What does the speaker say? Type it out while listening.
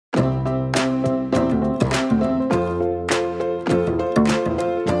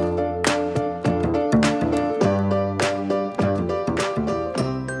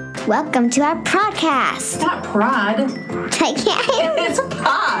welcome to our podcast. It's not prod. I can't. It's a pod.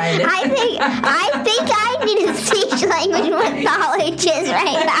 I think I need a speech language pathologist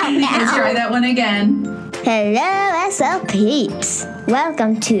right about now. Let's try that one again. Hello, SL peeps.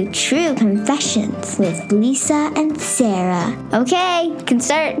 Welcome to True Confessions with Lisa and Sarah. Okay, can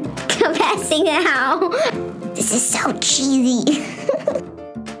start confessing now. This is so cheesy.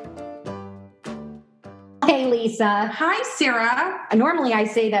 Hey, Lisa. Hi, Sarah. Normally I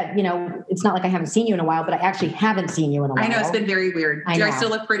say that, it's not like I haven't seen you in a while, but I actually haven't seen you in a while. I know, it's been very weird. Do I still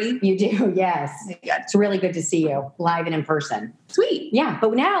look pretty? You do, yes. Yeah. It's really good to see you live and in person. Sweet. Yeah,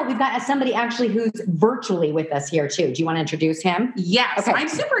 but now we've got somebody actually who's virtually with us here too. Do you want to introduce him? Yes. Okay. I'm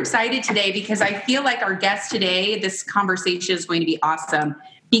super excited today because I feel like our guest today, this conversation is going to be awesome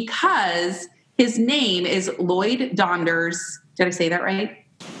because his name is Lloyd Donders. Did I say that right?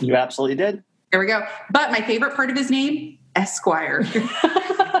 You absolutely did. There we go. But my favorite part of his name, Esquire.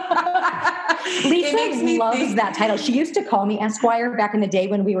 Lisa loves that title. She used to call me Esquire back in the day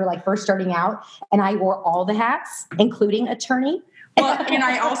when we were first starting out, and I wore all the hats, including attorney. Well, and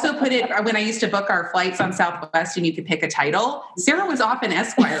I also put it when I used to book our flights on Southwest and you could pick a title. Sarah was often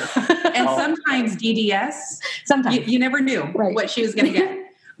Esquire and sometimes DDS. Sometimes. You never knew what she was going to get.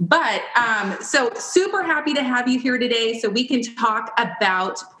 But so super happy to have you here today so we can talk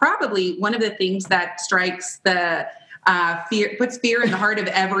about probably one of the things that strikes the puts fear in the heart of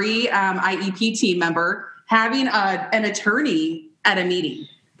every IEP team member, having an attorney at a meeting.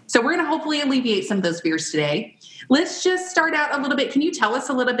 So we're going to hopefully alleviate some of those fears today. Let's just start out a little bit. Can you tell us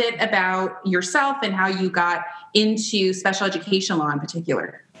a little bit about yourself and how you got into special education law in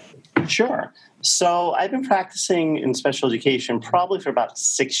particular? Sure. So I've been practicing in special education probably for about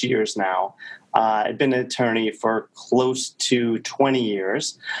 6 years now. I've been an attorney for close to 20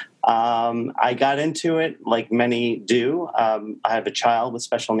 years. I got into it like many do. I have a child with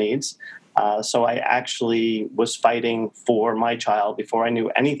special needs. So I actually was fighting for my child before I knew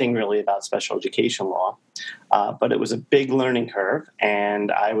anything really about special education law. But it was a big learning curve,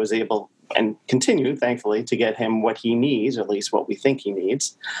 and I was able and continue, thankfully, to get him what he needs, or at least what we think he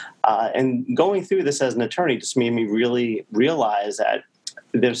needs. And going through this as an attorney just made me really realize that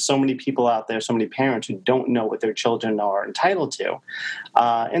there's so many people out there, so many parents who don't know what their children are entitled to.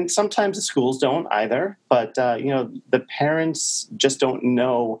 And sometimes the schools don't either, but, the parents just don't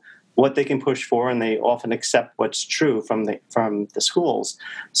know what they can push for, and they often accept what's true from the schools.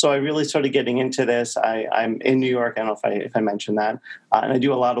 So I really started getting into this. I'm in New York. I don't know if I mentioned that. And I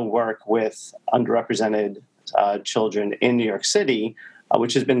do a lot of work with underrepresented children in New York City,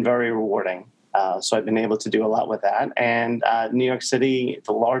 which has been very rewarding. So I've been able to do a lot with that. And New York City,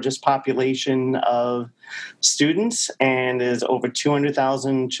 the largest population of students, and is over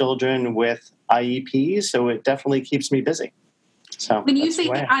 200,000 children with IEPs. So it definitely keeps me busy. So when you say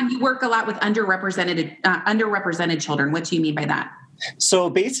you work a lot with underrepresented children, what do you mean by that? So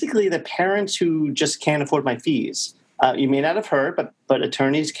basically the parents who just can't afford my fees. You may not have heard, but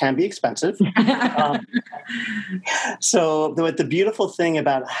attorneys can be expensive. So the beautiful thing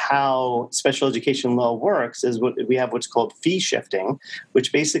about how special education law works is we have what's called fee shifting,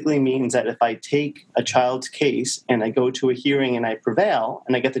 which basically means that if I take a child's case and I go to a hearing and I prevail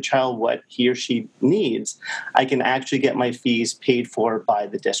and I get the child what he or she needs, I can actually get my fees paid for by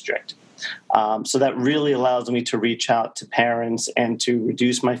the district. So that really allows me to reach out to parents and to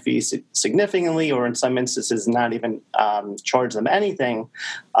reduce my fees significantly, or in some instances, not even charge them anything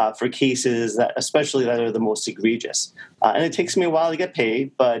for cases that, especially that are the most egregious. And it takes me a while to get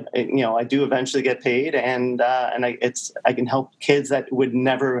paid, but I do eventually get paid, and I can help kids that would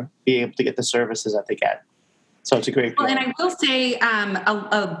never be able to get the services that they get. So it's a great Well, and I will say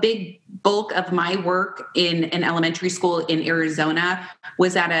a big bulk of my work in an elementary school in Arizona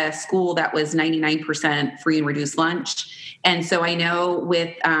was at a school that was 99% free and reduced lunch. And so I know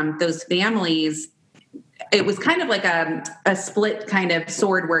with those families, it was kind of like a split kind of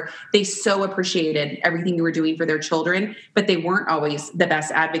sword where they so appreciated everything you were doing for their children, but they weren't always the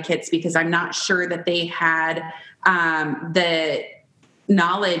best advocates because I'm not sure that they had the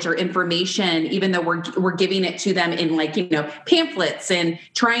knowledge or information, even though we're giving it to them in pamphlets and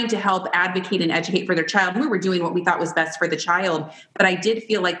trying to help advocate and educate for their child. We were doing what we thought was best for the child, but I did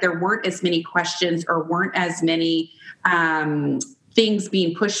feel like there weren't as many questions or weren't as many things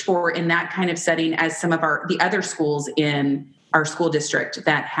being pushed for in that kind of setting as some of the other schools in our school district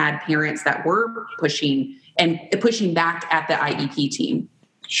that had parents that were pushing back at the IEP team.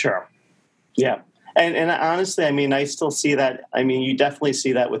 Sure. Yeah. And honestly, I still see that. You definitely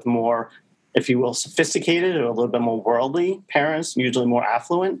see that with more if you will, sophisticated or a little bit more worldly parents, usually more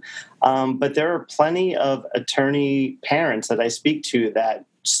affluent. But there are plenty of attorney parents that I speak to that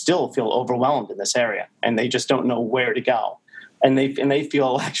still feel overwhelmed in this area, and they just don't know where to go. And they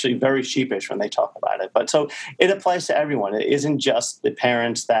feel actually very sheepish when they talk about it. But so it applies to everyone. It isn't just the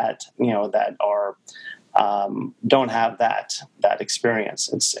parents that that are don't have that experience.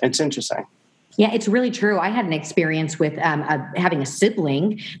 It's interesting. Yeah, it's really true. I had an experience with having a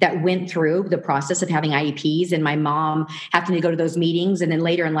sibling that went through the process of having IEPs, and my mom having to go to those meetings. And then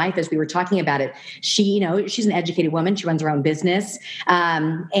later in life, as we were talking about it, she's an educated woman. She runs her own business.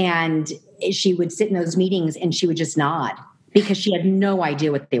 And she would sit in those meetings and she would just nod because she had no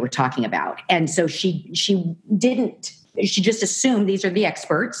idea what they were talking about. And so she just assumed these are the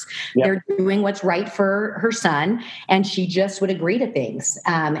experts. Yep. They're doing what's right for her son. And she just would agree to things.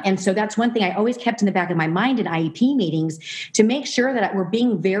 And so that's one thing I always kept in the back of my mind in IEP meetings, to make sure that we're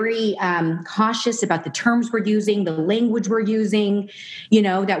being very cautious about the terms we're using, the language we're using,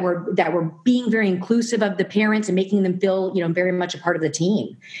 that we're being very inclusive of the parents and making them feel, very much a part of the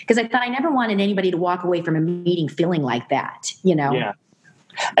team. Because I thought I never wanted anybody to walk away from a meeting feeling like that, Yeah.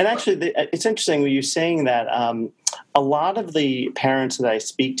 And actually, it's interesting when you're saying that a lot of the parents that I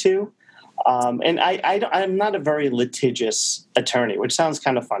speak to, and I'm not a very litigious attorney, which sounds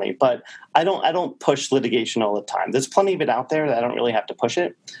kind of funny, but I don't push litigation all the time. There's plenty of it out there that I don't really have to push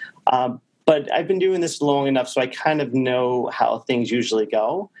it. But I've been doing this long enough, so I kind of know how things usually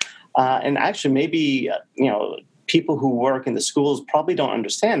go. And actually, maybe people who work in the schools probably don't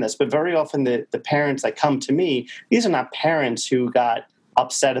understand this, but very often the parents that come to me, these are not parents who got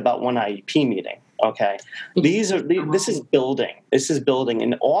upset about one IEP meeting. Okay. This is building.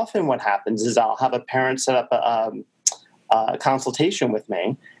 And often what happens is I'll have a parent set up a consultation with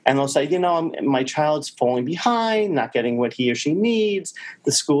me, and they'll say, my child's falling behind, not getting what he or she needs.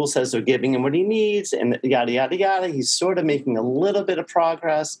 The school says they're giving him what he needs, and yada, yada, yada. He's sort of making a little bit of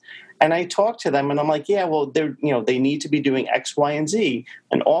progress. And I talk to them and I'm like, yeah, well, they need to be doing X, Y, and Z.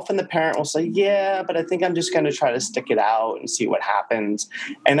 And often the parent will say, yeah, but I think I'm just going to try to stick it out and see what happens.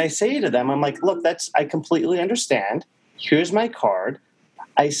 And I say to them, I'm like, look, I completely understand. Here's my card.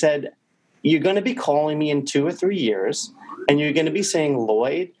 I said, you're going to be calling me in 2 or 3 years and you're going to be saying,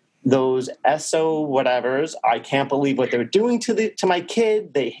 Lloyd, those SO whatevers, I can't believe what they're doing to my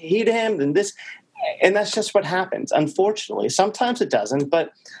kid. They hate him and this. And that's just what happens. Unfortunately, sometimes it doesn't,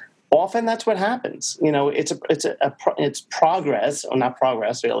 but often that's what happens. It's progress, or not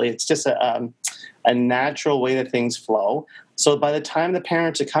progress really. It's just a natural way that things flow. So by the time the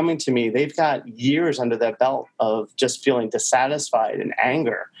parents are coming to me, they've got years under their belt of just feeling dissatisfied and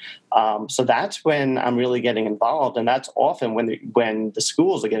anger. So that's when I'm really getting involved, and that's often when the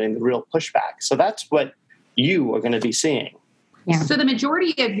schools are getting the real pushback. So that's what you are going to be seeing. Yeah. So the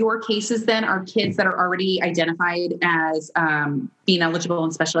majority of your cases then are kids that are already identified as being eligible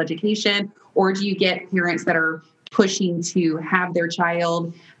in special education, or do you get parents that are pushing to have their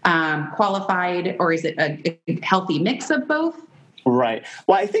child qualified, or is it a healthy mix of both? Right.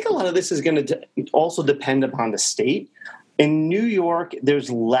 Well, I think a lot of this is going to also depend upon the state. In New York, there's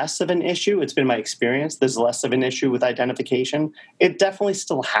less of an issue. It's been my experience. There's less of an issue with identification. It definitely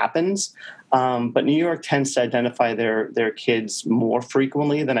still happens, but New York tends to identify their kids more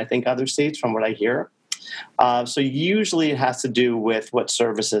frequently than I think other states, from what I hear. So usually it has to do with what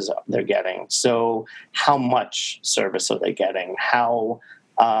services they're getting. So how much service are they getting? How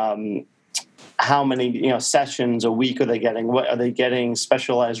many sessions a week are they getting? What are they getting?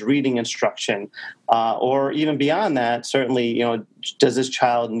 Specialized reading instruction, or even beyond that? Certainly, does this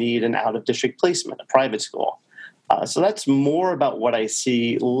child need an out-of-district placement, a private school? So that's more about what I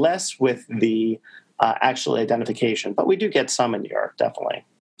see, less with the actual identification. But we do get some in New York, definitely.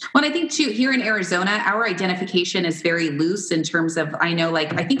 Well, I think too, here in Arizona, our identification is very loose in terms of, I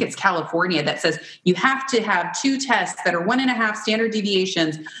think it's California that says you have to have 2 tests that are 1.5 standard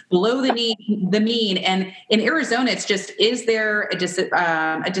deviations below the mean. And in Arizona, it's just, is there a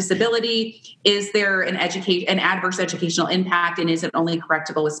disability? Is there an adverse educational impact? And is it only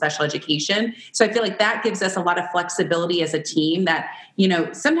correctable with special education? So I feel like that gives us a lot of flexibility as a team that,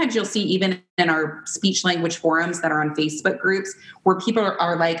 sometimes you'll see even in our speech language forums that are on Facebook groups where people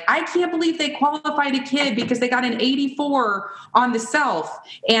are like, I can't believe they qualified a kid because they got an 84 on the self.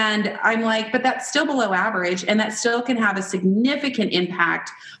 And I'm like, but that's still below average. And that still can have a significant impact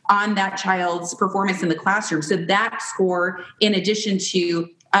on that child's performance in the classroom. So that score, in addition to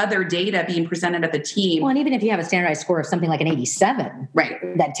other data being presented at the team. Well, and even if you have a standardized score of something like an 87,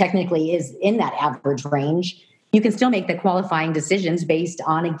 right, that technically is in that average range, you can still make the qualifying decisions based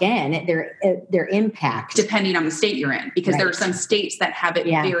on, again, their impact. Depending on the state you're in, because there are some states that have it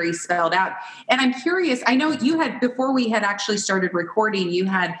very spelled out. And I'm curious, I know you had, before we had actually started recording, you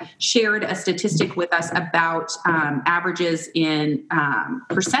had shared a statistic with us about averages in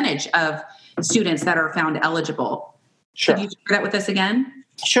percentage of students that are found eligible. Sure. Could you share that with us again?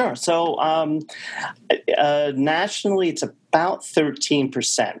 Sure. So nationally, it's about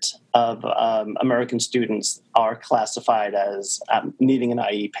 13% of American students are classified as needing an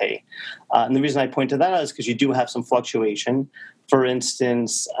IEP. And the reason I point to that is because you do have some fluctuation. For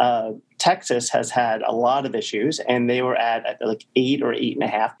instance, Texas has had a lot of issues, and they were at like 8 or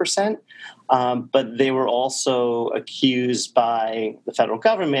 8.5%. But they were also accused by the federal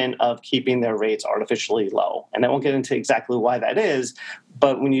government of keeping their rates artificially low. And I won't get into exactly why that is,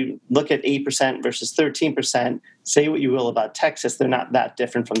 but when you look at 8% versus 13%, say what you will about Texas, they're not that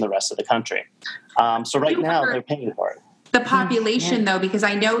different from the rest of the country. So right now, they're paying for it. The population, though, because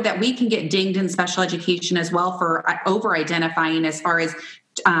I know that we can get dinged in special education as well for over-identifying as far as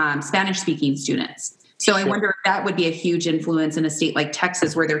Spanish-speaking students. So I wonder if that would be a huge influence in a state like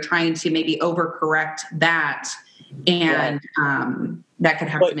Texas, where they're trying to maybe overcorrect that, and that could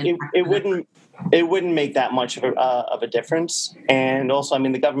have some impact. It wouldn't make that much of a difference. And also, I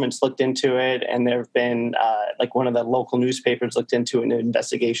mean, the government's looked into it, and there have been like one of the local newspapers looked into it in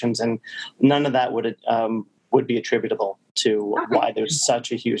investigations, and none of that would be attributable to why there's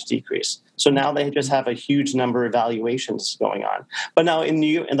such a huge decrease. So now they just have a huge number of evaluations going on. But now in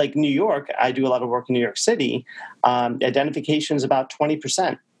New York, I do a lot of work in New York City. Identification is about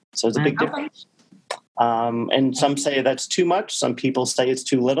 20%. So it's a big difference. And some say that's too much. Some people say it's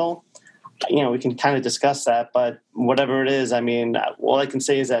too little. We can kind of discuss that, but whatever it is, I mean, all I can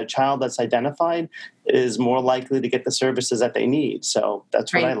say is that a child that's identified is more likely to get the services that they need. So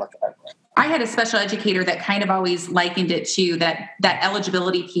that's what I look at. I had a special educator that kind of always likened it to that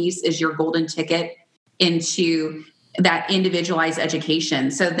eligibility piece is your golden ticket into that individualized education.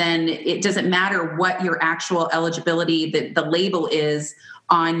 So then it doesn't matter what your actual eligibility, the label is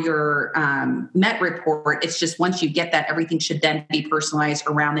on your MET report. It's just once you get that, everything should then be personalized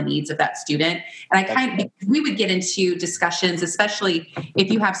around the needs of that student. And we would get into discussions, especially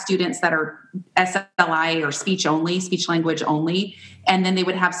if you have students that are SLI or speech language only, and then they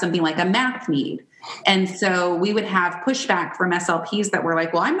would have something like a math need. And so we would have pushback from SLPs that were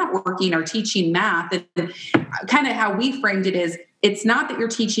like, well, I'm not working or teaching math. And kind of how we framed it is, it's not that you're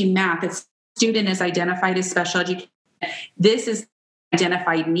teaching math. It's student is identified as special education. This is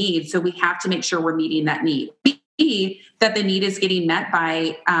identified need. So we have to make sure we're meeting that need. B, that the need is getting met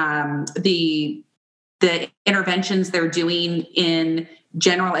by the interventions they're doing in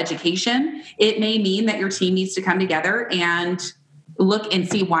general education. It may mean that your team needs to come together and look and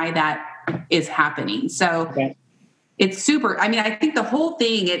see why that is happening. So it's super. I mean, I think the whole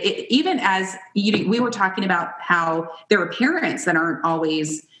thing, even as we were talking about how there are parents that aren't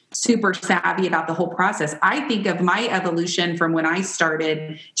always super savvy about the whole process. I think of my evolution from when I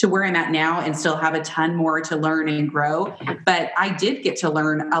started to where I'm at now, and still have a ton more to learn and grow. But I did get to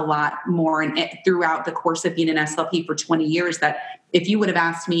learn a lot more throughout the course of being an SLP for 20 years that if you would have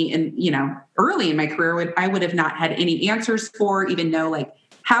asked me early in my career, I would have not had any answers for, even know like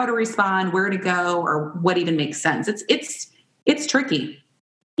how to respond, where to go, or what even makes sense. It's tricky.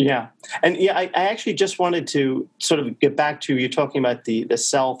 Yeah. And I actually just wanted to sort of get back to you talking about the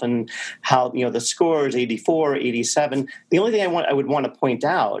self and how, the score is 84, 87. The only thing I would want to point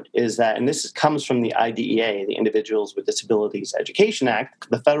out is that, and this comes from the IDEA, the Individuals with Disabilities Education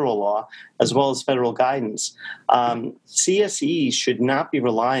Act, the federal law, as well as federal guidance. CSE should not be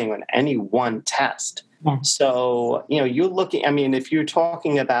relying on any one test. Yeah. So, you're looking, if you're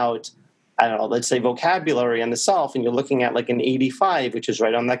talking about, I don't know, let's say vocabulary on the self, and you're looking at like an 85, which is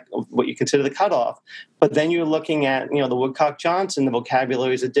right on that, what you consider the cutoff. But then you're looking at, the Woodcock-Johnson, the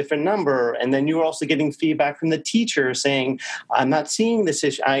vocabulary is a different number. And then you're also getting feedback from the teacher saying, I'm not seeing this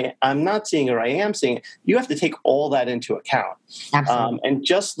issue. I'm not seeing it, or I am seeing it. You have to take all that into account. And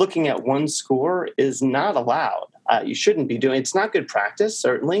just looking at one score is not allowed. You shouldn't be doing. It's not good practice,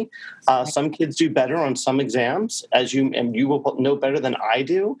 certainly. Some kids do better on some exams, and you will know better than I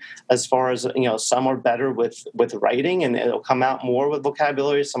do. As far as some are better with writing, and it'll come out more with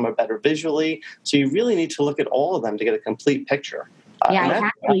vocabulary. Some are better visually. So you really need to look at all of them to get a complete picture. I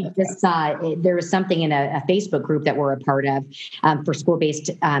actually just saw there was something in a Facebook group that we're a part of for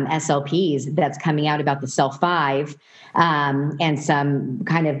school-based SLPs that's coming out about the Self-5 and some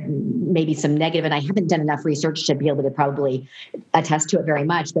kind of maybe some negative. And I haven't done enough research to be able to probably attest to it very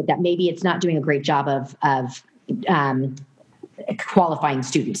much, but that maybe it's not doing a great job of qualifying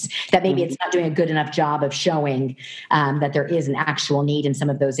students, that maybe it's not doing a good enough job of showing that there is an actual need in some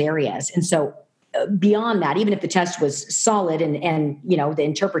of those areas. And so beyond that, even if the test was solid and the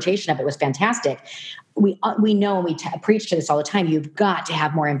interpretation of it was fantastic, we know, and we preach to this all the time, you've got to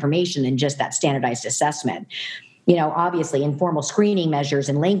have more information than just that standardized assessment. Obviously informal screening measures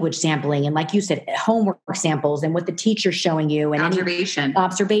and language sampling, and like you said, homework samples and what the teacher's showing you, and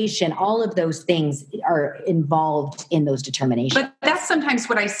observation, all of those things are involved in those determinations. But that's sometimes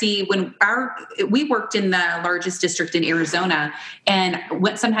what I see when we worked in the largest district in Arizona, and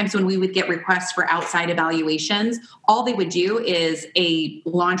sometimes when we would get requests for outside evaluations, all they would do is a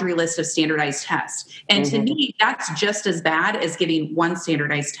laundry list of standardized tests. And to me, that's just as bad as getting one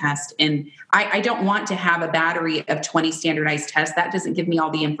standardized test. And I don't want to have a battery of 20 standardized tests. That doesn't give me all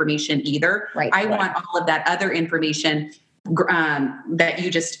the information either. I want all of that other information that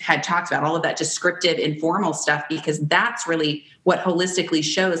you just had talked about, all of that descriptive, informal stuff, because that's really what holistically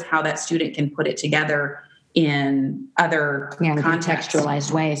shows how that student can put it together in other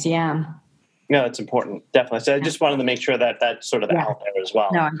contextualized ways. Yeah. No, it's important, definitely. So I just wanted to make sure that that's sort of out there as well.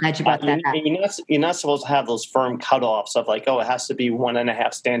 No, I'm glad you brought that up. You're not supposed to have those firm cutoffs of like, it has to be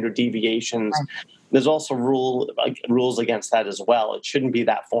 1.5 standard deviations. Right. There's also rules against that as well. It shouldn't be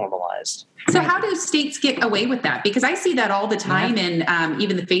that formalized. So how do states get away with that? Because I see that all the time in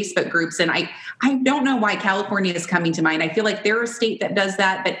even the Facebook groups, and I don't know why California is coming to mind. I feel like they're a state that does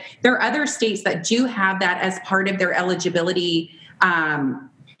that, but there are other states that do have that as part of their eligibility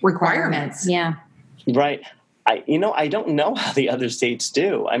requirements. Yeah. Right. I don't know how the other states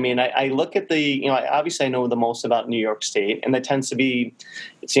do. I mean, I look at obviously I know the most about New York State, and that tends to be,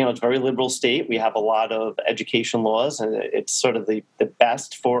 it's a very liberal state. We have a lot of education laws, and it's sort of the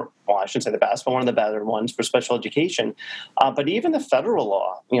best for, well, I shouldn't say the best, but one of the better ones for special education. But even the federal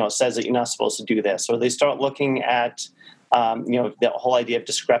law, says that you're not supposed to do this. So they start looking at, the whole idea of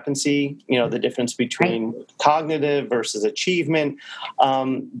discrepancy, the difference between cognitive versus achievement,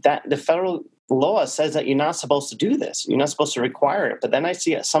 that the federal law says that you're not supposed to do this. You're not supposed to require it. But then I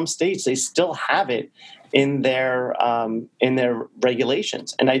see some states, they still have it in their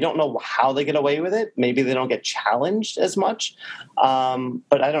regulations. And I don't know how they get away with it. Maybe they don't get challenged as much.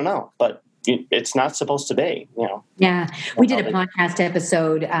 But I don't know. But it's not supposed to be, Yeah. We did a podcast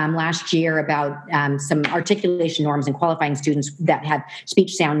episode last year about some articulation norms and qualifying students that have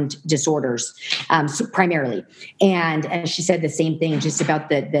speech sound disorders primarily. And as she said the same thing, just about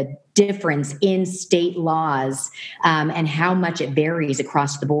the difference in state laws and how much it varies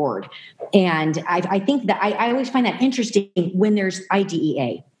across the board. And I think that I always find that interesting when there's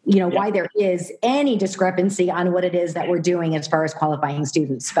IDEA. Why there is any discrepancy on what it is that we're doing as far as qualifying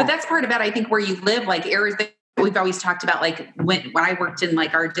students. But that's part about, I think, where you live, like Arizona. We've always talked about, like when I worked in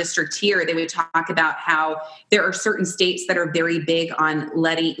like our district here, they would talk about how there are certain states that are very big on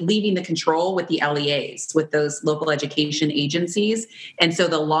leaving the control with the LEAs, with those local education agencies. And so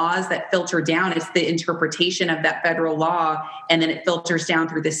the laws that filter down, it's the interpretation of that federal law, and then it filters down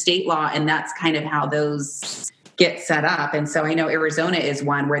through the state law. And that's kind of how those get set up. And so I know Arizona is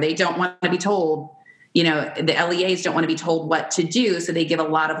one where they don't want to be told, the LEAs don't want to be told what to do. So they give a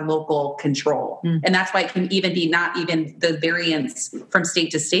lot of local control. And that's why it can even be not even the variance from state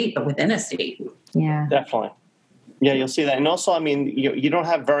to state, but within a state. Yeah, definitely. Yeah, you'll see that. And also, I mean, you don't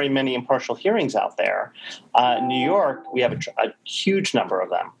have very many impartial hearings out there. In New York, we have a huge number of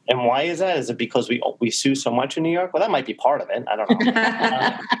them. And why is that? Is it because we sue so much in New York? Well, that might be part of it. I don't know.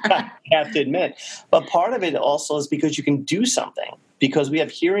 I have to admit. But part of it also is because you can do something. Because we have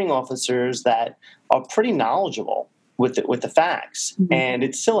hearing officers that are pretty knowledgeable with the facts. Mm-hmm. And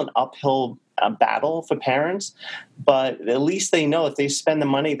it's still an uphill battle for parents. But at least they know if they spend the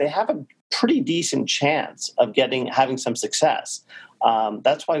money, they have a pretty decent chance of having some success.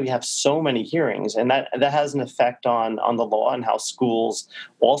 That's why we have so many hearings, and that has an effect on the law and how schools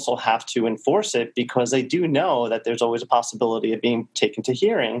also have to enforce it, because they do know that there's always a possibility of being taken to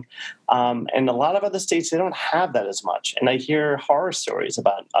hearing. And a lot of other states, they don't have that as much. And I hear horror stories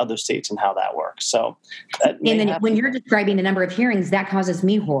about other states and how that works. So, when you're describing the number of hearings, that causes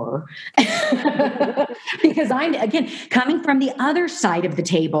me horror because I'm, again, coming from the other side of the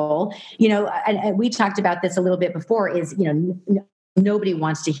table. And we talked about this a little bit before. Is nobody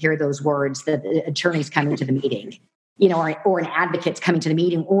wants to hear those words that the attorney's coming to the meeting, or an advocate's coming to the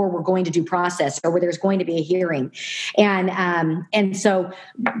meeting, or we're going to due process, or where there's going to be a hearing. And so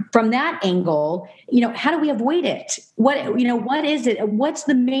from that angle, how do we avoid it? What is it? What's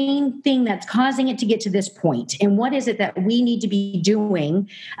the main thing that's causing it to get to this point? And what is it that we need to be doing?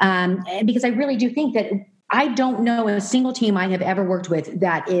 Because I really do think that I don't know a single team I have ever worked with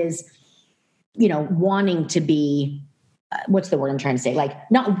that is, wanting to be what's the word I'm trying to say? Like,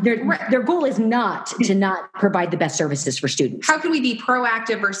 not their goal is not to not provide the best services for students. How can we be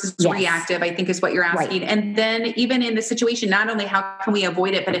proactive versus reactive, I think is what you're asking. Right. And then even in the situation, not only how can we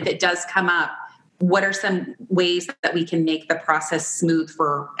avoid it, but if it does come up, what are some ways that we can make the process smooth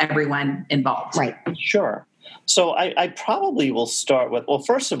for everyone involved? Right. Sure. So I probably will start with, well,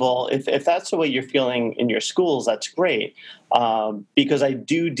 first of all, if that's the way you're feeling in your schools, that's great. Because I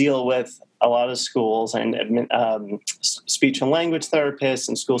do deal with a lot of schools and speech and language therapists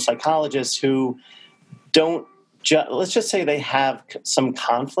and school psychologists who don't, let's just say they have some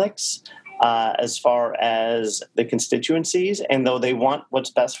conflicts as far as the constituencies. And though they want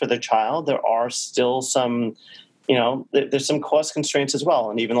what's best for their child, there are still some, there's some cost constraints as well.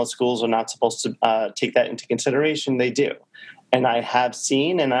 And even though schools are not supposed to take that into consideration, they do. And I have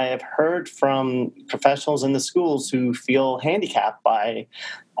seen and I have heard from professionals in the schools who feel handicapped by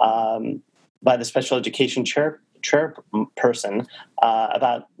the special education chairperson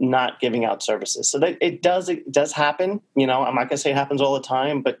about not giving out services. So that it does happen. I'm not going to say it happens all the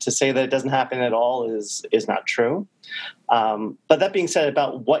time, but to say that it doesn't happen at all is not true. But that being said,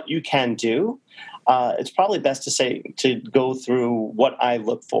 about what you can do, it's probably best to go through what I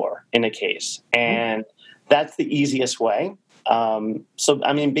look for in a case. And that's the easiest way.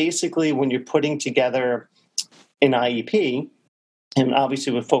 Basically when you're putting together an IEP, and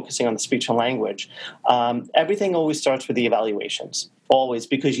obviously we're focusing on the speech and language, everything always starts with the evaluations, always,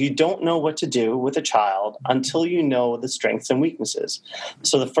 because you don't know what to do with a child until you know the strengths and weaknesses.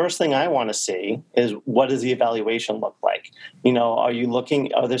 So the first thing I want to see is, what does the evaluation look like?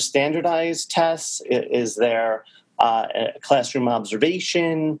 Are there standardized tests? Is there a classroom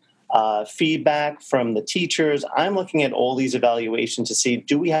observation, feedback from the teachers? I'm looking at all these evaluations to see,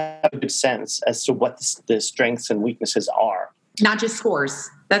 do we have a good sense as to what the strengths and weaknesses are? Not just scores.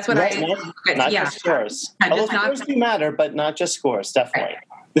 That's what not just scores. Although scores do matter, but not just scores, definitely.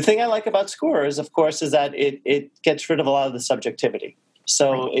 The thing I like about scores, of course, is that it gets rid of a lot of the subjectivity.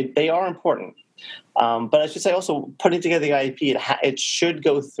 So they are important. But I should say also, putting together the IEP, it should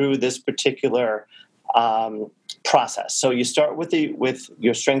go through this particular process. So you start with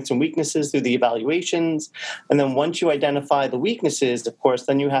your strengths and weaknesses through the evaluations. And then once you identify the weaknesses, of course,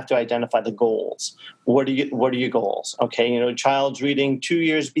 then you have to identify the goals. What are your goals? Okay, child's reading 2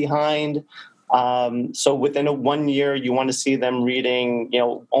 years behind. So within 1 year, you want to see them reading,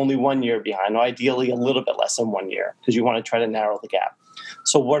 only 1 year behind, or ideally a little bit less than 1 year, because you want to try to narrow the gap.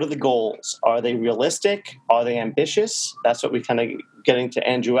 So what are the goals? Are they realistic? Are they ambitious? That's what we kind of getting to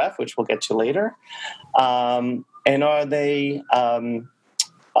Andrew F., which we'll get to later. And are they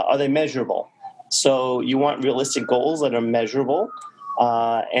measurable? So you want realistic goals that are measurable,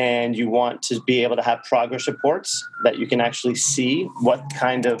 and you want to be able to have progress reports that you can actually see what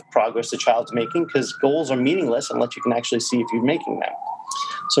kind of progress the child's making, because goals are meaningless unless you can actually see if you're making them.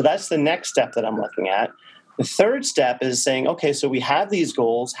 So that's the next step that I'm looking at. The third step is saying, okay, so we have these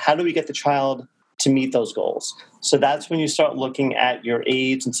goals. How do we get the child to meet those goals? So that's when you start looking at your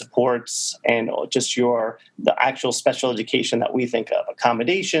aids and supports and just the actual special education that we think of,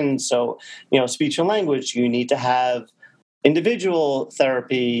 accommodations. So, speech and language, you need to have individual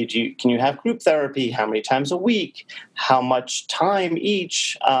therapy. Can you have group therapy? How many times a week? How much time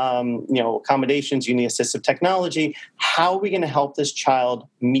each? Accommodations, you need assistive technology. How are we going to help this child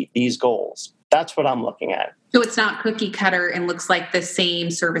meet these goals? That's what I'm looking at. So it's not cookie cutter and looks like the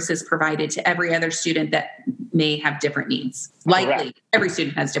same services provided to every other student that may have different needs. Likely, correct. Every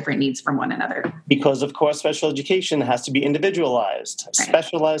student has different needs from one another. Because, of course, special education has to be individualized, right.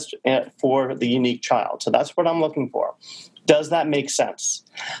 Specialized for the unique child. So that's what I'm looking for. Does that make sense?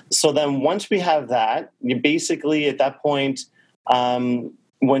 So then once we have that, you basically at that point,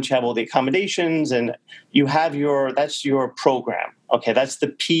 once you have all the accommodations and you have that's your program. Okay, that's the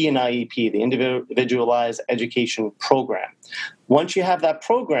P in IEP, the Individualized Education Program. Once you have that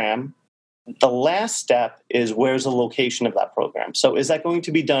program, the last step is, where's the location of that program? So is that going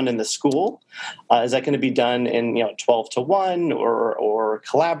to be done in the school? Is that going to be done in 12-1 or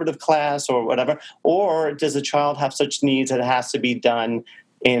collaborative class or whatever? Or does the child have such needs that it has to be done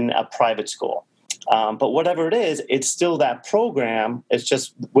in a private school? But whatever it is, it's still that program. It's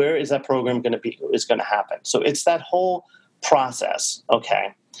just, where is that program going to happen? So it's that whole process.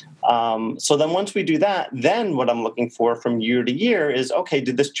 Okay. So then once we do that, then what I'm looking for from year to year is, okay,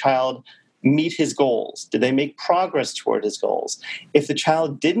 did this child meet his goals? Did they make progress toward his goals? If the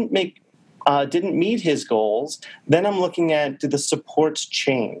child didn't meet his goals, then I'm looking at, did the supports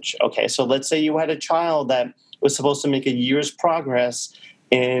change? Okay. So let's say you had a child that was supposed to make a year's progress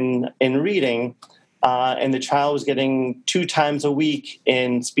in reading, and the child was getting 2 times a week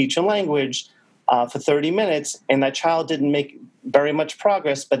in speech and language. for 30 minutes, and that child didn't make very much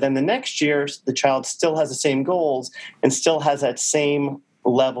progress, but then the next year, the child still has the same goals and still has that same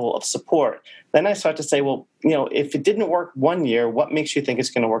level of support. Then I start to say, well, if it didn't work one year, what makes you think it's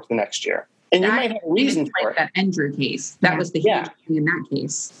going to work the next year? And you might have a reason for it. That Andrew case. That was the huge thing in that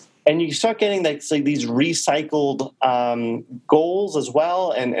case. And you start getting these recycled goals as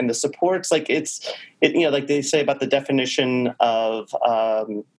well, and the supports. Like like they say about the definition of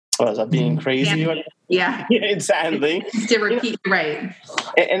being crazy. Yeah, insanity. To repeat, right?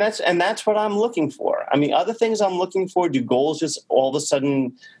 And that's what I'm looking for. I mean, other things I'm looking for. Do goals just all of a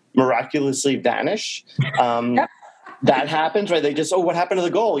sudden miraculously vanish? Yep. That happens, right? They just, what happened to the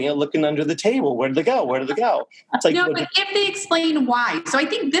goal? Looking under the table. Where did it go? It's like, no, but if they explain why. So I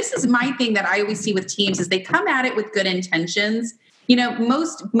think this is my thing that I always see with teams is they come at it with good intentions.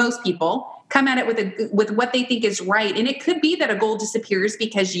 Most people come at it with what they think is right. And it could be that a goal disappears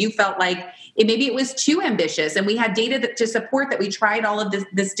because you felt like maybe it was too ambitious and we had data to support that we tried all of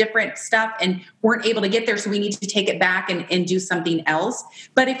this different stuff and weren't able to get there. So we need to take it back and do something else.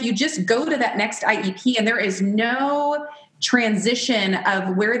 But if you just go to that next IEP and there is no transition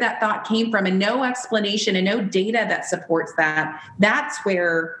of where that thought came from and no explanation and no data that supports that, that's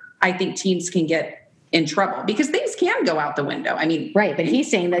where I think teams can get in trouble because things can go out the window. I mean, right. But he's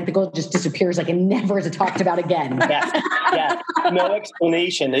saying that the goal just disappears, like it never is talked about again. Yeah. No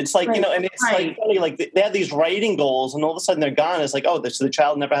explanation. It's like, and it's like funny, like they have these writing goals and all of a sudden they're gone. It's like, so the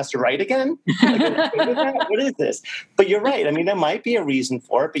child never has to write again? Like, what is this? But you're right. I mean, there might be a reason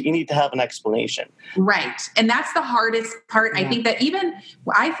for it, but you need to have an explanation. Right. And that's the hardest part. Yeah. I think that even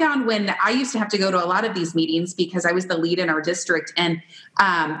I found when I used to have to go to a lot of these meetings because I was the lead in our district. And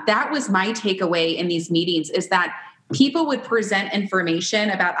that was my takeaway in these meetings is that people would present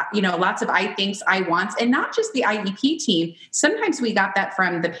information about, lots of I thinks, I wants, and not just the IEP team. Sometimes we got that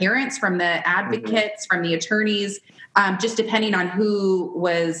from the parents, from the advocates, from the attorneys, just depending on who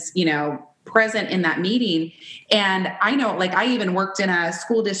was, present in that meeting. And I know, I even worked in a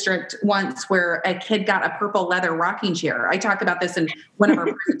school district once where a kid got a purple leather rocking chair. I talk about this in one of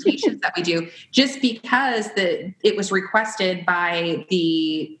our presentations that we do, just because it was requested by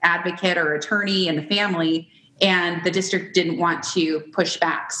the advocate or attorney and the family, and the district didn't want to push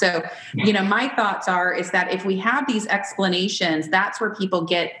back. So, my thoughts is that if we have these explanations, that's where people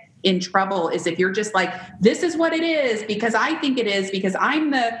get in trouble, is if you're just like, this is what it is because I think it is because I'm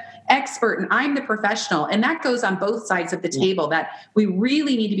the expert and I'm the professional. And that goes on both sides of the table, that we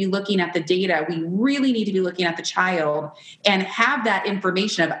really need to be looking at the data. We really need to be looking at the child and have that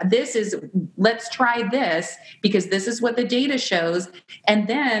information of let's try this because this is what the data shows. And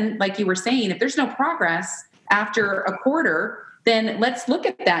then, like you were saying, if there's no progress after a quarter, then let's look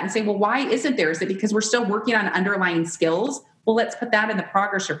at that and say, well, why isn't there? Is it because we're still working on underlying skills? Well, let's put that in the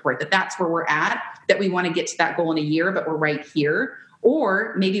progress report, that's where we're at, that we want to get to that goal in a year, but we're right here.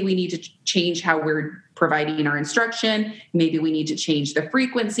 Or maybe we need to change how we're providing our instruction. Maybe we need to change the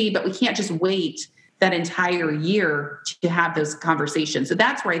frequency, but we can't just wait that entire year to have those conversations. So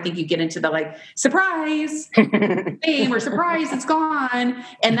that's where I think you get into the surprise, fame, or surprise, it's gone.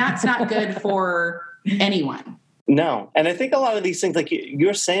 And that's not good for anyone. No. And I think a lot of these things, like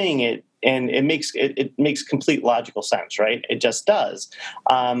you're saying it, and it makes complete logical sense, right? It just does.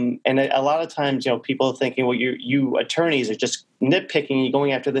 And a lot of times, people are thinking, well, you attorneys are just nitpicking, you're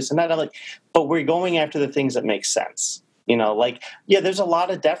going after this and that. I'm like, but we're going after the things that make sense. There's a lot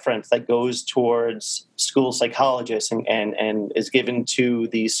of deference that goes towards school psychologists and is given to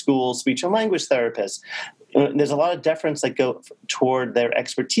the school speech and language therapists. There's a lot of deference that go toward their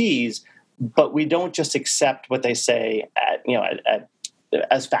expertise, but we don't just accept what they say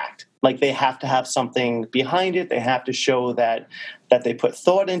as fact. They have to have something behind it. They have to show that they put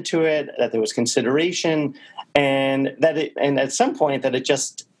thought into it, that there was consideration, and at some point that it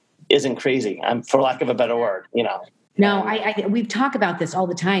just isn't crazy, for lack of a better word, No, we talk about this all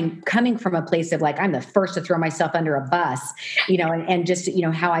the time, coming from a place of I'm the first to throw myself under a bus, and just,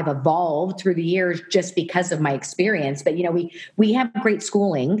 how I've evolved through the years just because of my experience. But, we have great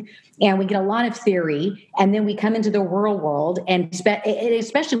schooling and we get a lot of theory, and then we come into the real world, and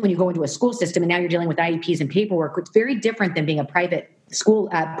especially when you go into a school system and now you're dealing with IEPs and paperwork, it's very different than being a private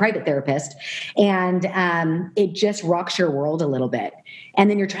therapist. And it just rocks your world a little bit. And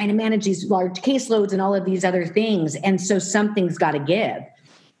then you're trying to manage these large caseloads and all of these other things. And so something's got to give.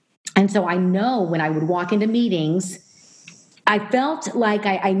 And so I know when I would walk into meetings, I felt like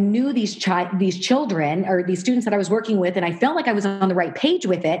I knew these children or these students that I was working with, and I felt like I was on the right page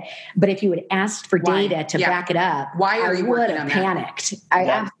with it. But if you had asked for data to back it up, I would have panicked. I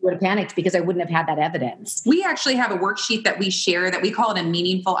absolutely would have panicked because I wouldn't have had that evidence. We actually have a worksheet that we share that we call it a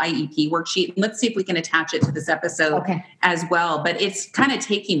meaningful IEP worksheet. Let's see if we can attach it to this episode as well. But it's kind of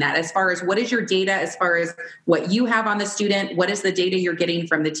taking that as far as what is your data, as far as what you have on the student, what is the data you're getting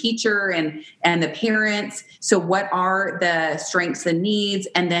from the teacher and the parents. So what are the strengths and needs?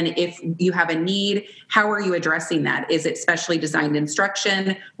 And then if you have a need, how are you addressing that? Is it specially designed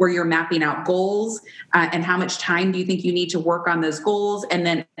instruction where you're mapping out goals and how much time do you think you need to work on those goals? And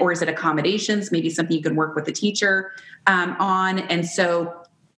then, or is it accommodations? Maybe something you can work with the teacher on. And so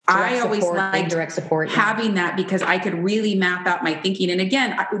I always like direct support having that because I could really map out my thinking. And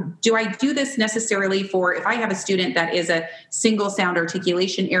again, do I do this necessarily for if I have a student that is a single sound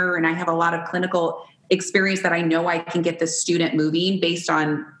articulation error and I have a lot of clinical experience that I know I can get the student moving based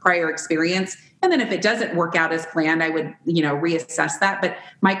on prior experience. And then if it doesn't work out as planned, I would, reassess that. But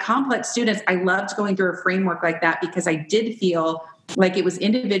my complex students, I loved going through a framework like that because I did feel like it was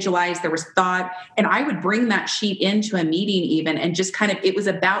individualized, there was thought, and I would bring that sheet into a meeting even and just it was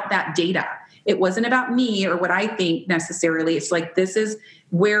about that data. It wasn't about me or what I think necessarily. It's like, this is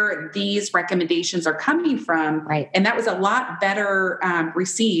where these recommendations are coming from. Right. And that was a lot better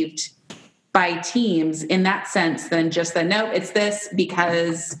received by teams in that sense than just no, it's this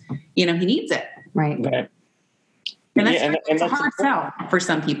because, he needs it. Right. And that's a hard sell for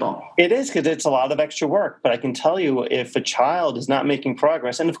some people. It is because it's a lot of extra work. But I can tell you if a child is not making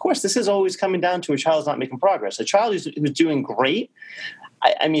progress, and of course this is always coming down to a child is not making progress. A child who's doing great,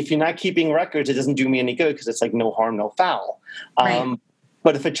 I mean, if you're not keeping records, it doesn't do me any good because it's like no harm, no foul. Right.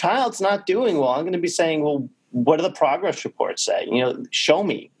 But if a child's not doing well, I'm going to be saying, well, what do the progress reports say? Show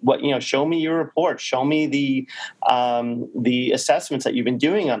me show me your report. Show me the assessments that you've been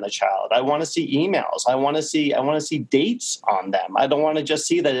doing on the child. I want to see emails. I want to see dates on them. I don't want to just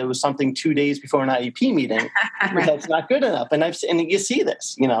see that it was something 2 days before an IEP meeting. Right. That's not good enough. And you see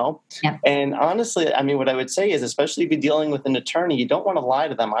this, Yeah. And honestly, I mean, what I would say is, especially if you're dealing with an attorney, you don't want to lie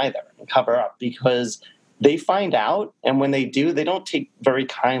to them either and cover up because they find out. And when they do, they don't take very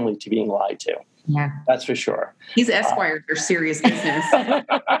kindly to being lied to. Yeah, that's for sure. These Esquires are serious business.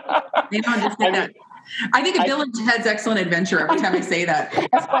 They don't just say that. I think of Bill and Ted's Excellent Adventure every time I say that.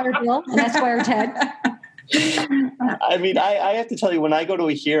 Esquire Bill and Esquire Ted. I mean, I have to tell you, when I go to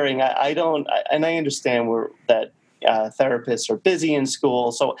a hearing, I don't, and I understand that therapists are busy in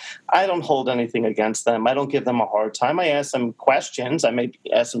school, so I don't hold anything against them. I don't give them a hard time. I ask them questions. I may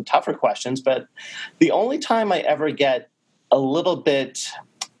ask some tougher questions, but the only time I ever get a little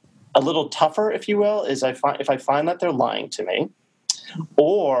tougher, if you will, is if I find that they're lying to me.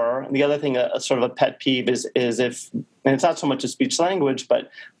 Or the other thing, sort of a pet peeve is if, and it's not so much a speech language, but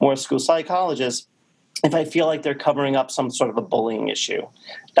more school psychologists, if I feel like they're covering up some sort of a bullying issue.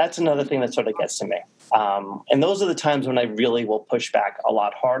 That's another thing that sort of gets to me. And those are the times when I really will push back a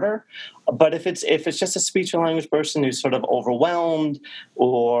lot harder. But if it's just a speech and language person who's sort of overwhelmed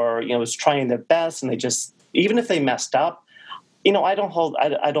or, is trying their best and they just, even if they messed up, I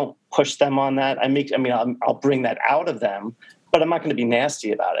don't push them on that. I'll bring that out of them, but I'm not going to be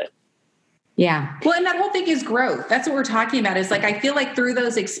nasty about it. Yeah. Well, and that whole thing is growth. That's what we're talking about. Is like, I feel like through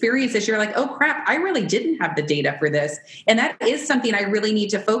those experiences, you're like, oh crap, I really didn't have the data for this. And that is something I really need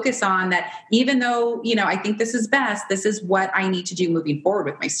to focus on, that even though, I think this is best, this is what I need to do moving forward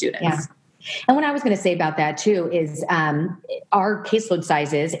with my students. Yeah. And what I was going to say about that too is our caseload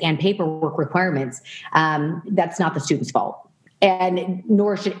sizes and paperwork requirements, that's not the student's fault. And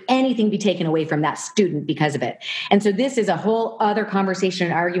nor should anything be taken away from that student because of it. And so this is a whole other conversation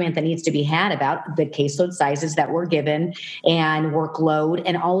and argument that needs to be had about the caseload sizes that we're given and workload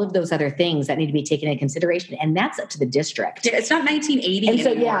and all of those other things that need to be taken into consideration. And that's up to the district. It's not 1980 and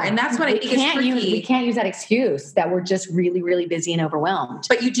so, anymore. Yeah, and that's what I think is tricky. We can't use that excuse that we're just really, really busy and overwhelmed.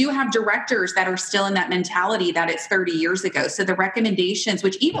 But you do have directors that are still in that mentality that it's 30 years ago. So the recommendations,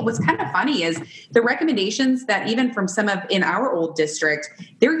 which even what's kind of funny is the recommendations that even from some of in our old district,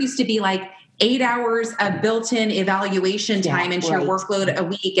 there used to be like 8 hours of built-in evaluation time into your workload a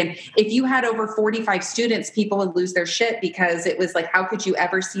week. And if you had over 45 students, people would lose their shit because it was like, how could you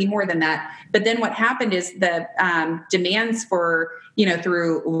ever see more than that? But then what happened is the demands for,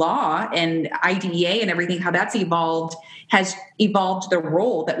 through law and IDEA and everything, how that's evolved, has evolved the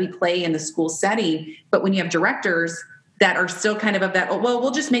role that we play in the school setting. But when you have directors that are still kind of that, oh, well,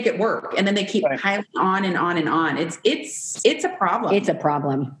 we'll just make it work. And then they keep piling on and on and on. It's a problem. It's a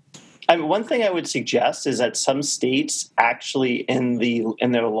problem. I mean, one thing I would suggest is that some states actually in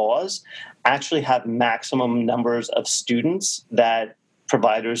their laws actually have maximum numbers of students that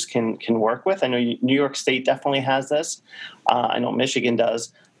providers can work with. I know New York State definitely has this. I know Michigan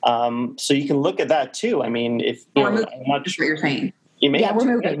does. So you can look at that too. I mean, if we're moving, that's what you're saying. We're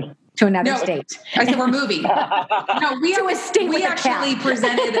moving to another state. I said we're moving. No, we actually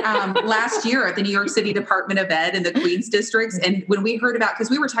presented last year at the New York City Department of Ed in the Queens districts. And when we heard about, because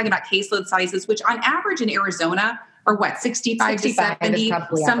we were talking about caseload sizes, which on average in Arizona are 65 to 70, some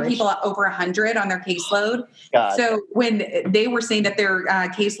average. People are over 100 on their caseload. God. So when they were saying that their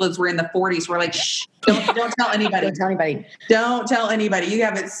caseloads were in the 40s, we're like, shh, don't tell anybody. Don't tell anybody. Don't tell anybody. You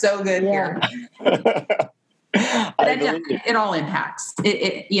have it so good here. But it all impacts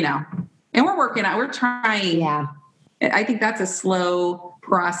it, and we're working on, we're trying. Yeah. I think that's a slow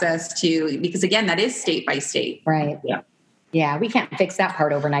process too, because again, that is state by state. Right. Yeah. Yeah, we can't fix that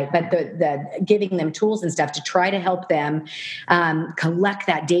part overnight, but the giving them tools and stuff to try to help them collect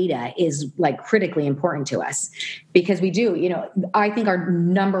that data is like critically important to us, because we do, I think our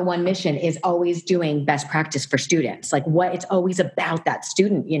number one mission is always doing best practice for students. Like it's always about that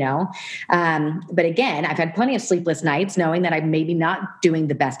student, But again, I've had plenty of sleepless nights knowing that I'm maybe not doing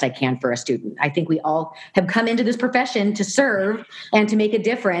the best I can for a student. I think we all have come into this profession to serve and to make a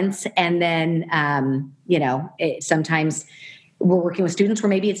difference. And then, sometimes we're working with students where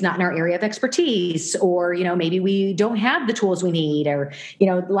maybe it's not in our area of expertise, or, maybe we don't have the tools we need, or,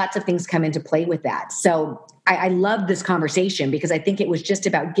 lots of things come into play with that. So I love this conversation because I think it was just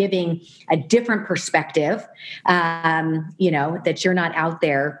about giving a different perspective, that you're not out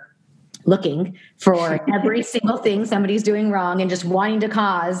there looking for every single thing somebody's doing wrong and just wanting to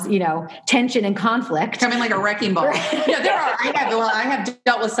cause, tension and conflict. Coming like a wrecking ball. I have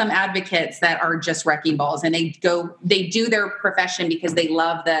dealt with some advocates that are just wrecking balls, and they do their profession because they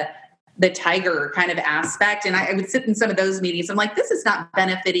love the tiger kind of aspect. And I would sit in some of those meetings. I'm like, this is not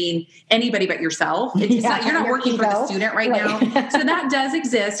benefiting anybody but yourself. You're not working for the student right now. So that does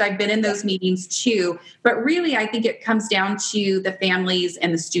exist. I've been in those meetings too. But really, I think it comes down to the families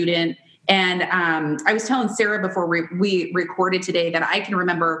and the student. And I was telling Sarah before we recorded today that I can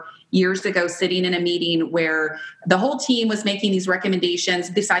remember years ago sitting in a meeting where the whole team was making these recommendations,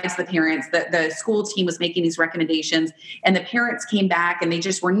 besides the parents, the school team was making these recommendations, and the parents came back and they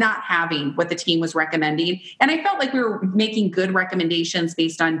just were not having what the team was recommending. And I felt like we were making good recommendations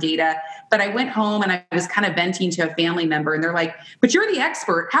based on data, but I went home and I was kind of venting to a family member, and they're like, but you're the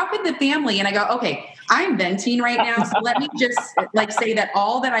expert. How could the family? And I go, okay, I'm venting right now. So let me just say that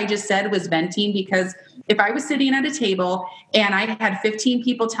all that I just said was venting, because if I was sitting at a table and I had 15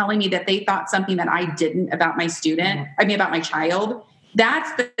 people telling me that they thought something that I didn't about my about my child,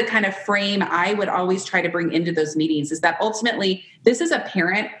 that's the kind of frame I would always try to bring into those meetings, is that ultimately this is a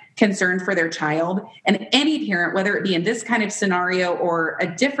parent concerned for their child, and any parent, whether it be in this kind of scenario or a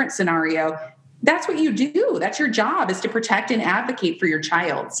different scenario, that's what you do. That's your job, is to protect and advocate for your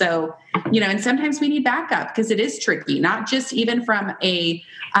child. So, and sometimes we need backup because it is tricky, not just even from a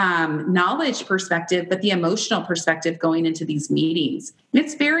knowledge perspective, but the emotional perspective going into these meetings.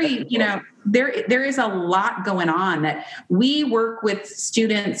 It's very, there is a lot going on that we work with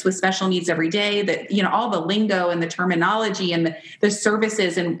students with special needs every day, that, all the lingo and the terminology and the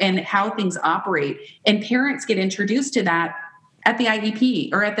services and how things operate. And parents get introduced to that at the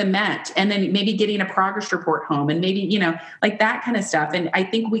IEP or at the MET, and then maybe getting a progress report home, and maybe, like that kind of stuff. And I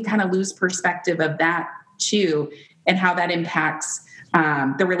think we kind of lose perspective of that too, and how that impacts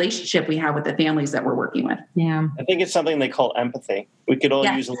the relationship we have with the families that we're working with. Yeah. I think it's something they call empathy. We could all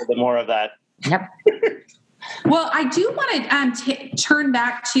use a little bit more of that. Yep. Well, I do want to turn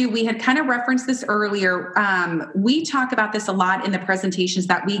back to, we had kind of referenced this earlier. We talk about this a lot in the presentations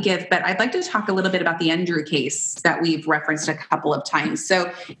that we give, but I'd like to talk a little bit about the Andrew case that we've referenced a couple of times.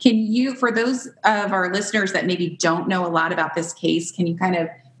 So can you, for those of our listeners that maybe don't know a lot about this case, can you kind of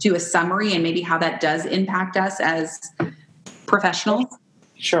do a summary and maybe how that does impact us as professionals?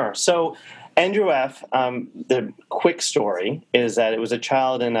 Sure. So Andrew F., the quick story is that it was a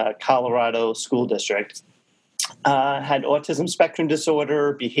child in a Colorado school district, had autism spectrum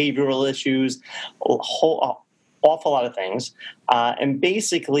disorder, behavioral issues, a whole awful lot of things. And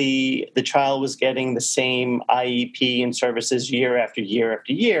basically, the child was getting the same IEP and services year after year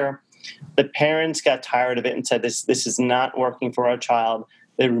after year. The parents got tired of it and said, this is not working for our child.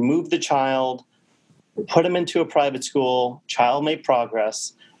 They removed the child, put him into a private school, child made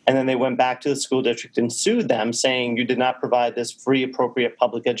progress, and then they went back to the school district and sued them, saying, you did not provide this free, appropriate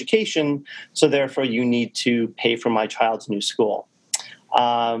public education, so therefore you need to pay for my child's new school.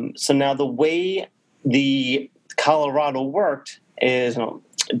 So now the way the Colorado worked is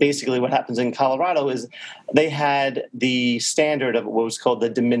basically what happens in Colorado is they had the standard of what was called the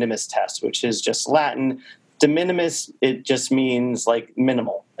de minimis test, which is just Latin. De minimis, it just means like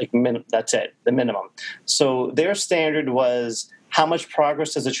minimal, that's it, the minimum. So their standard was how much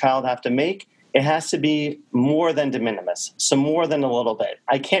progress does a child have to make? It has to be more than de minimis, so more than a little bit.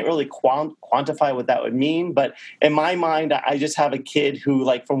 I can't really quantify what that would mean, but in my mind, I just have a kid who,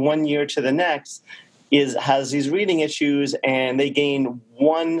 like, from one year to the next, has these reading issues, and they gain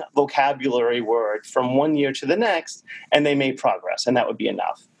one vocabulary word from one year to the next, and they made progress, and that would be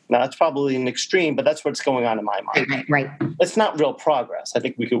enough. Now, that's probably an extreme, but that's what's going on in my mind. Right. It's not real progress. I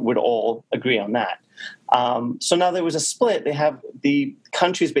think we would all agree on that. So now there was a split. They have the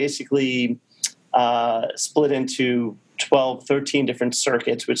countries basically split into 12, 13 different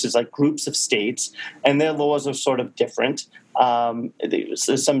circuits, which is like groups of states, and their laws are sort of different.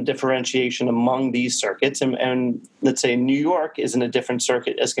 There's some differentiation among these circuits, and let's say New York is in a different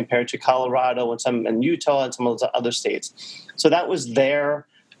circuit as compared to Colorado and Utah and some of those other states. So that was their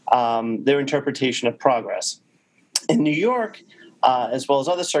interpretation of progress. In New York, as well as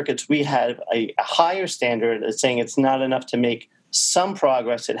other circuits, we have a higher standard that's saying it's not enough to make some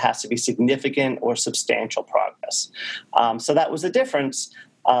progress, it has to be significant or substantial progress. So that was the difference.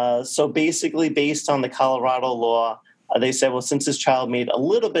 So basically, based on the Colorado law, they said, well, since this child made a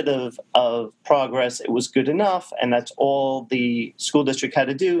little bit of progress, it was good enough, and that's all the school district had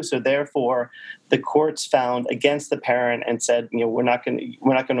to do. So therefore, the courts found against the parent and said, we're not going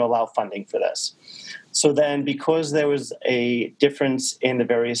to allow funding for this. So then, because there was a difference in the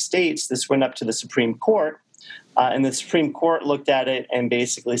various states, this went up to the Supreme Court. And the Supreme Court looked at it and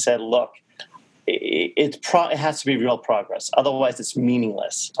basically said, look, it has to be real progress. Otherwise, it's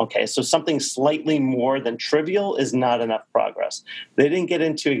meaningless. Okay, so something slightly more than trivial is not enough progress. They didn't get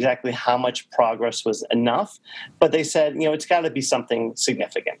into exactly how much progress was enough, but they said, it's got to be something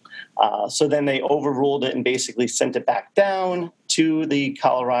significant. So then they overruled it and basically sent it back down to the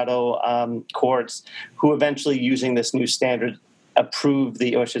Colorado courts, who eventually, using this new standard,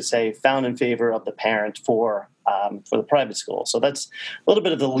 found in favor of the parent for the private school. So that's a little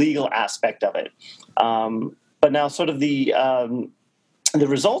bit of the legal aspect of it. But now sort of the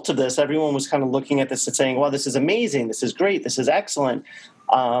results of this, everyone was kind of looking at this and saying, well, this is amazing, this is great, this is excellent.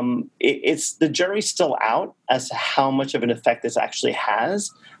 It's the jury's still out as to how much of an effect this actually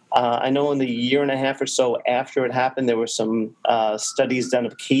has. I know in the year and a half or so after it happened, there were some studies done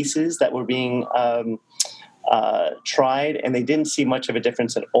of cases that were being tried, and they didn't see much of a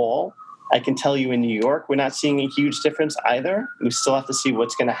difference at all. I can tell you in New York, we're not seeing a huge difference either. We still have to see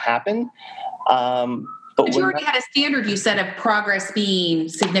what's going to happen. But you already had a standard, you said, of progress being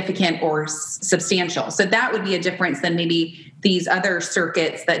significant or substantial. So that would be a difference than maybe these other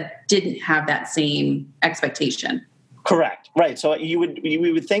circuits that didn't have that same expectation. Correct. Right. So we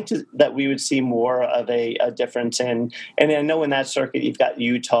would think that we would see more of a difference and I know in that circuit you've got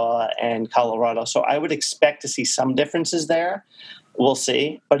Utah and Colorado. So I would expect to see some differences there. We'll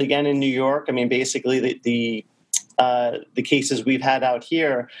see. But again, in New York, I mean, basically the cases we've had out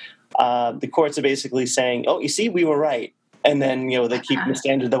here, the courts are basically saying, oh, you see, we were right. And then, they keep the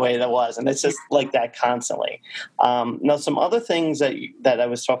standard the way that was. And it's just like that constantly. Now, some other things that I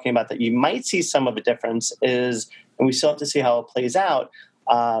was talking about that you might see some of a difference is, and we still have to see how it plays out,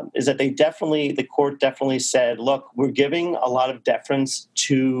 is that the court definitely said, look, we're giving a lot of deference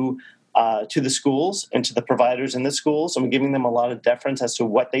to the schools and to the providers in the schools, and we're giving them a lot of deference as to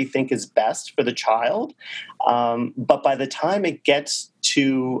what they think is best for the child. But by the time it gets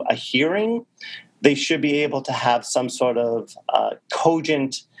to a hearing, they should be able to have some sort of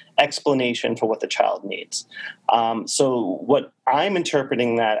cogent explanation for what the child needs. So what I'm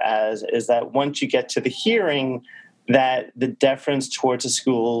interpreting that as is that once you get to the hearing, that the deference towards the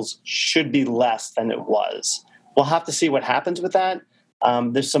schools should be less than it was. We'll have to see what happens with that.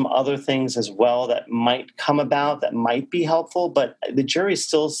 There's some other things as well that might come about that might be helpful, but the jury is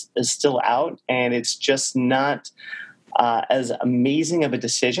still out, and it's just not as amazing of a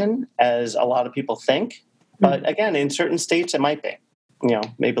decision as a lot of people think. But again, in certain states, it might be.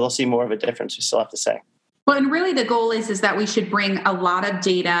 Maybe they'll see more of a difference. We still have to say. Well, and really the goal is that we should bring a lot of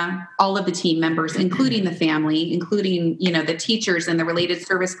data, all of the team members, including the family, including, the teachers and the related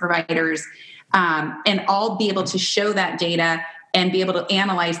service providers, and all be able to show that data and be able to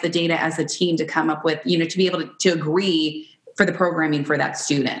analyze the data as a team to come up with, to be able to agree for the programming for that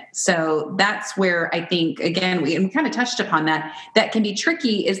student. So that's where I think, again, we kind of touched upon that can be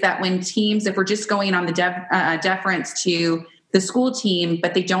tricky, is that when teams, if we're just going on the deference to the school team,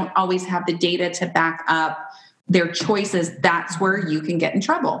 but they don't always have the data to back up their choices, that's where you can get in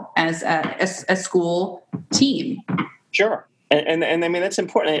trouble as a school team. Sure. And I mean, that's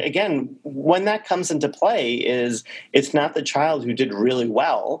important. Again, when that comes into play is it's not the child who did really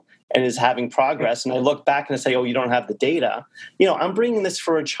well and is having progress. And I look back and I say, oh, you don't have the data. I'm bringing this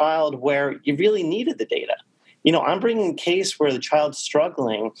for a child where you really needed the data. I'm bringing a case where the child's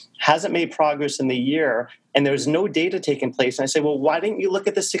struggling, hasn't made progress in the year, and there's no data taking place. And I say, well, why didn't you look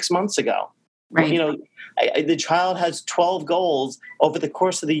at this 6 months ago? Right. The child has 12 goals over the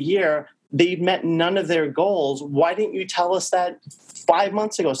course of the year. They met none of their goals. Why didn't you tell us that 5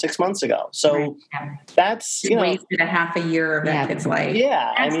 months ago, 6 months ago? So that's, wasted a half a year of that kid's life.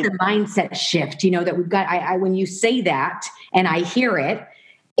 Yeah. That's the mindset shift, that we've got. I when you say that and I hear it,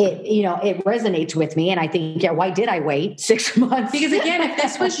 it resonates with me. And I think, why did I wait 6 months? Because again, if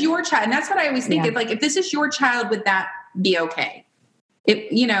this was your child, and that's what I always think of, like, if this is your child, would that be okay?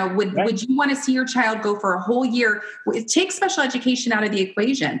 Would you want to see your child go for a whole year? Take special education out of the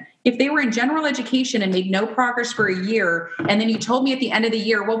equation. If they were in general education and made no progress for a year, and then you told me at the end of the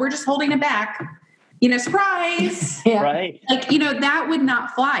year, well, we're just holding it back, surprise. Yeah. Right. Like, that would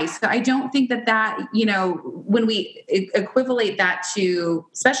not fly. So I don't think that, when we equivalate that to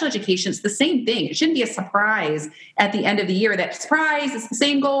special education, it's the same thing. It shouldn't be a surprise at the end of the year that surprise, it's the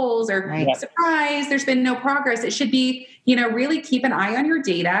same goals, or surprise, there's been no progress. It should be, really keep an eye on your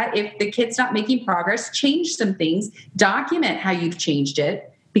data. If the kid's not making progress, change some things, document how you've changed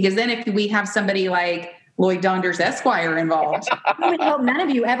it. Because then if we have somebody like Lloyd Donders Esquire involved. I would hope none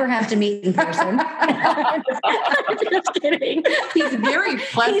of you ever have to meet in person. Just kidding. He's very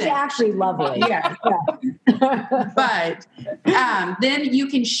pleasant. He's actually lovely. Yeah. But then you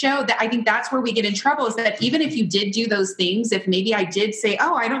can show that. I think that's where we get in trouble, is that even if you did do those things, if maybe I did say,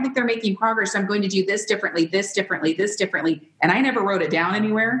 oh, I don't think they're making progress, I'm going to do this differently, and I never wrote it down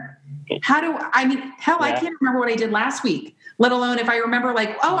anywhere. I can't remember what I did last week, let alone if I remember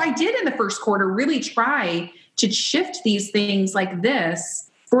like, oh, I did in the first quarter really try to shift these things like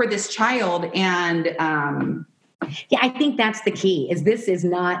this for this child. And I think that's the key. This is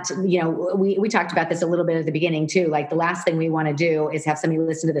not, we talked about this a little bit at the beginning too. Like the last thing we want to do is have somebody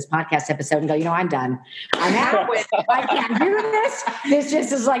listen to this podcast episode and go, I'm done. I'm out with, I can't do this. This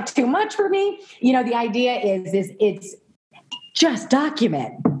just is like too much for me. The idea is it's just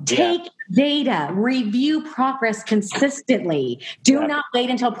document, take data, review progress consistently. Do not wait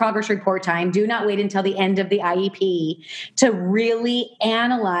until progress report time. Do not wait until the end of the IEP to really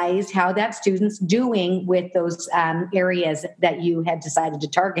analyze how that student's doing with those areas that you had decided to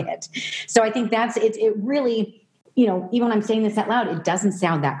target. So I think that's it really, even when I'm saying this out loud, it doesn't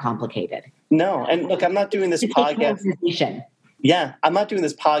sound that complicated. No. And look, I'm not doing this podcast. Yeah, I'm not doing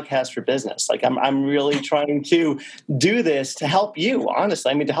this podcast for business. Like I'm really trying to do this to help you,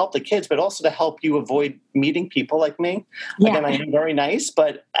 honestly. I mean, to help the kids, but also to help you avoid meeting people like me. Yeah. Again, I am very nice,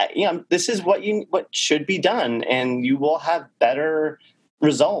 but this is what should be done, and you will have better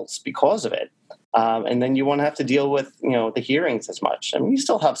results because of it. And then you won't have to deal with the hearings as much. I mean, you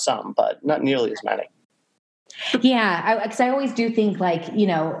still have some, but not nearly as many. Yeah, because I always do think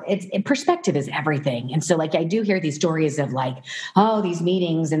perspective is everything. And so I do hear these stories of these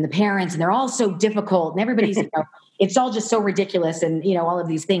meetings and the parents, and they're all so difficult and everybody's, it's all just so ridiculous and, all of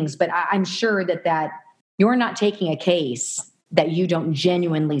these things. But I'm sure that you're not taking a case that you don't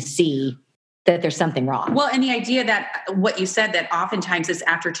genuinely see that there's something wrong. Well, and the idea that what you said, that oftentimes it's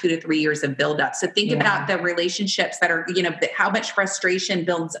after 2 to 3 years of buildup. So think about the relationships that are, how much frustration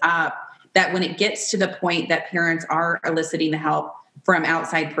builds up, that when it gets to the point that parents are eliciting the help from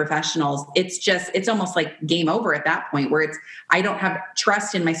outside professionals, it's almost like game over at that point, where I don't have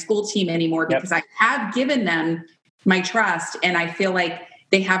trust in my school team anymore because I have given them my trust and I feel like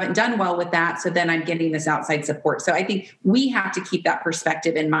they haven't done well with that. So then I'm getting this outside support. So I think we have to keep that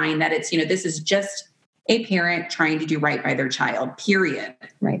perspective in mind, that it's, this is just a parent trying to do right by their child, period.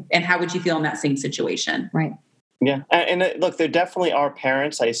 Right. And how would you feel in that same situation? Right. Yeah. And look, there definitely are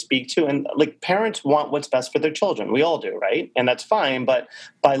parents I speak to, and parents want what's best for their children. We all do, right? And that's fine. But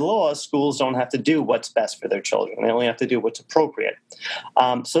by law, schools don't have to do what's best for their children. They only have to do what's appropriate.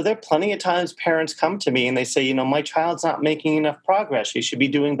 So there are plenty of times parents come to me and they say, my child's not making enough progress. She should be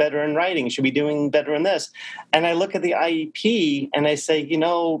doing better in writing. She should be doing better in this. And I look at the IEP and I say,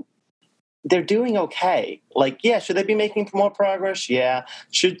 they're doing okay. Should they be making more progress? Yeah.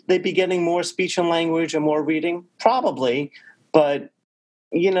 Should they be getting more speech and language and more reading? Probably. But,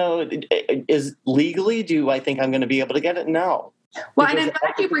 is legally, do I think I'm going to be able to get it? No. Well, and I'm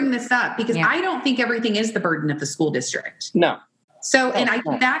glad you bring this up, because I don't think everything is the burden of the school district. No. So, and I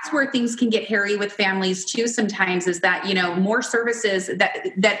think that's where things can get hairy with families too sometimes, is that, more services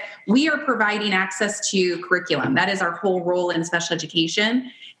that we are providing access to curriculum. That is our whole role in special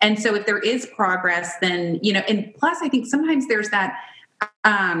education. And so if there is progress, then, and plus I think sometimes there's that,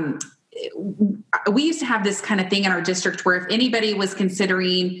 we used to have this kind of thing in our district where if anybody was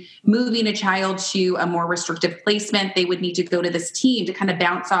considering moving a child to a more restrictive placement, they would need to go to this team to kind of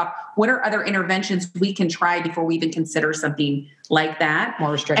bounce off what are other interventions we can try before we even consider something like that.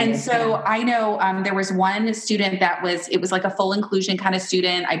 More restrictive. And so I know there was one student it was like a full inclusion kind of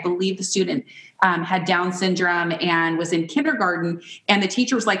student. I believe the student had Down syndrome and was in kindergarten, and the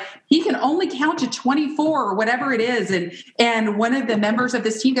teacher was like, he can only count to 24 or whatever it is. And one of the members of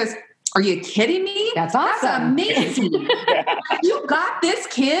this team goes, are you kidding me? That's awesome. That's amazing. You got this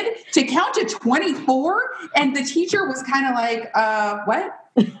kid to count to 24? And the teacher was kind of like, what?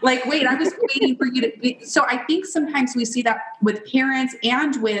 Like, wait, I was waiting for you to be. So I think sometimes we see that with parents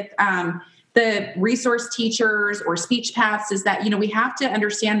and with the resource teachers or speech paths, is that, we have to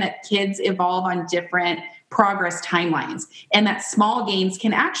understand that kids evolve on different progress timelines, and that small gains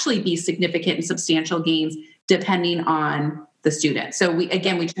can actually be significant and substantial gains depending on the student. So we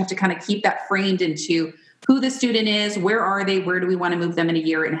just have to kind of keep that framed into who the student is, where are they, where do we want to move them in a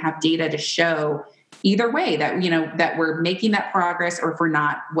year, and have data to show either way that, that we're making that progress, or if we're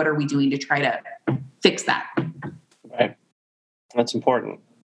not, what are we doing to try to fix that? Right. That's important.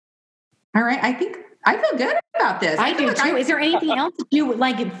 All right. I think I feel good about this. I do too. Is there anything else that you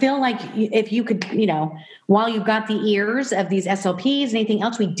would feel like if you could, while you've got the ears of these SLPs, anything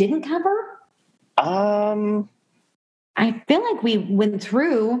else we didn't cover? I feel like we went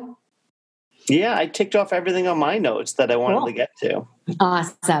through. Yeah, I ticked off everything on my notes that I wanted to get to.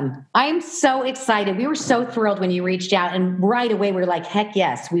 Awesome. I'm so excited. We were so thrilled when you reached out, and right away we were like, heck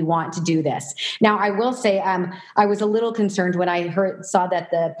yes, we want to do this. Now, I will say I was a little concerned when I saw that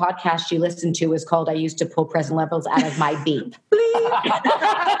the podcast you listened to was called I Used to Pull Present Levels Out of My Beep.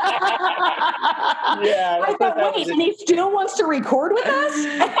 Yeah, I thought, wait, and he still wants to record with us?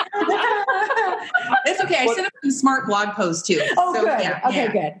 It's okay. I sent up some smart blog posts too. Oh, so, good. Yeah, okay,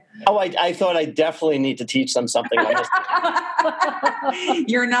 good. Oh, I thought I definitely need to teach them something on this.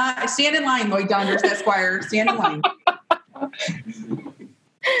 You're not. Stand in line, Lloyd Donders, Esquire. Stand in line.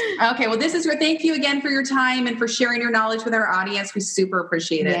 Okay, well, this is your thank you again for your time and for sharing your knowledge with our audience. We super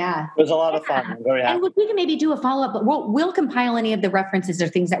appreciate it. Yeah. It was a lot of fun. I'm very happy. And we can maybe do a follow-up, but we'll compile any of the references or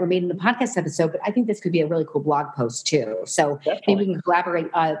things that were made in the podcast episode, but I think this could be a really cool blog post too. So Definitely. maybe we can collaborate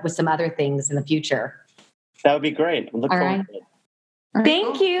with some other things in the future. That would be great. Look All forward right. to it. All right,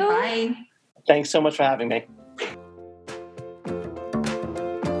 Thank cool. you. Bye. Thanks so much for having me.